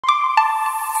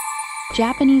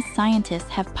Japanese scientists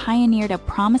have pioneered a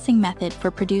promising method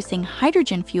for producing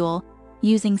hydrogen fuel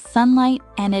using sunlight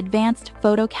and advanced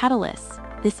photocatalysts.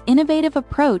 This innovative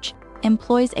approach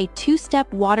employs a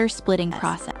two-step water splitting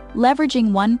process,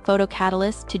 leveraging one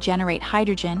photocatalyst to generate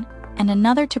hydrogen and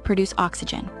another to produce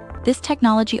oxygen. This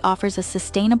technology offers a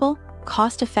sustainable,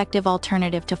 cost-effective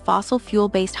alternative to fossil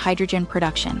fuel-based hydrogen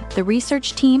production. The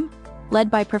research team,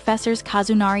 led by Professors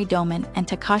Kazunari Doman and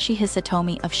Takashi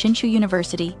Hisatomi of Shinshu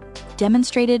University,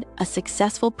 demonstrated a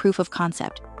successful proof of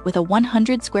concept with a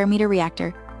 100 square meter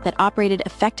reactor that operated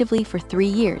effectively for 3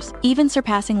 years, even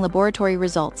surpassing laboratory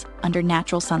results under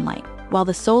natural sunlight, while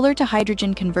the solar to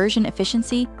hydrogen conversion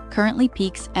efficiency currently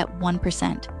peaks at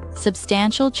 1%.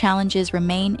 Substantial challenges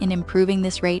remain in improving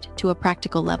this rate to a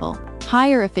practical level.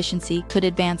 Higher efficiency could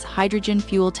advance hydrogen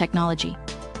fuel technology,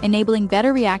 enabling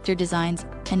better reactor designs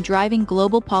and driving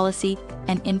global policy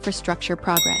and infrastructure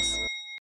progress.